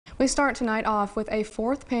We start tonight off with a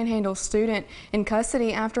fourth Panhandle student in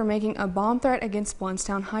custody after making a bomb threat against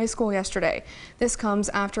Blountstown High School yesterday. This comes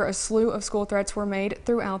after a slew of school threats were made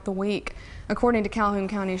throughout the week. According to Calhoun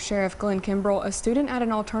County Sheriff Glenn Kimbrell, a student at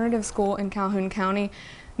an alternative school in Calhoun County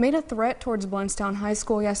made a threat towards Blountstown High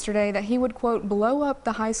School yesterday that he would, quote, blow up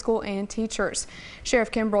the high school and teachers.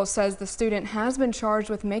 Sheriff Kimbrell says the student has been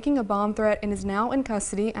charged with making a bomb threat and is now in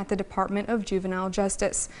custody at the Department of Juvenile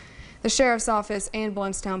Justice. The Sheriff's Office and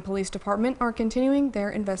Blountstown Police Department are continuing their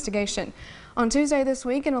investigation. On Tuesday this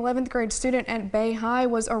week, an 11th grade student at Bay High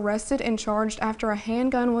was arrested and charged after a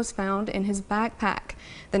handgun was found in his backpack.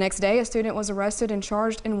 The next day, a student was arrested and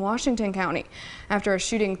charged in Washington County after a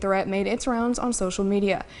shooting threat made its rounds on social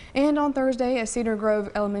media. And on Thursday, a Cedar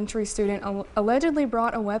Grove elementary student allegedly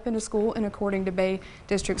brought a weapon to school and, according to Bay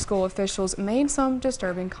District school officials, made some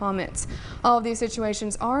disturbing comments. All of these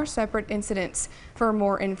situations are separate incidents. For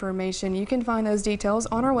more information, you can find those details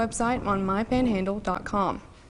on our website on mypanhandle.com.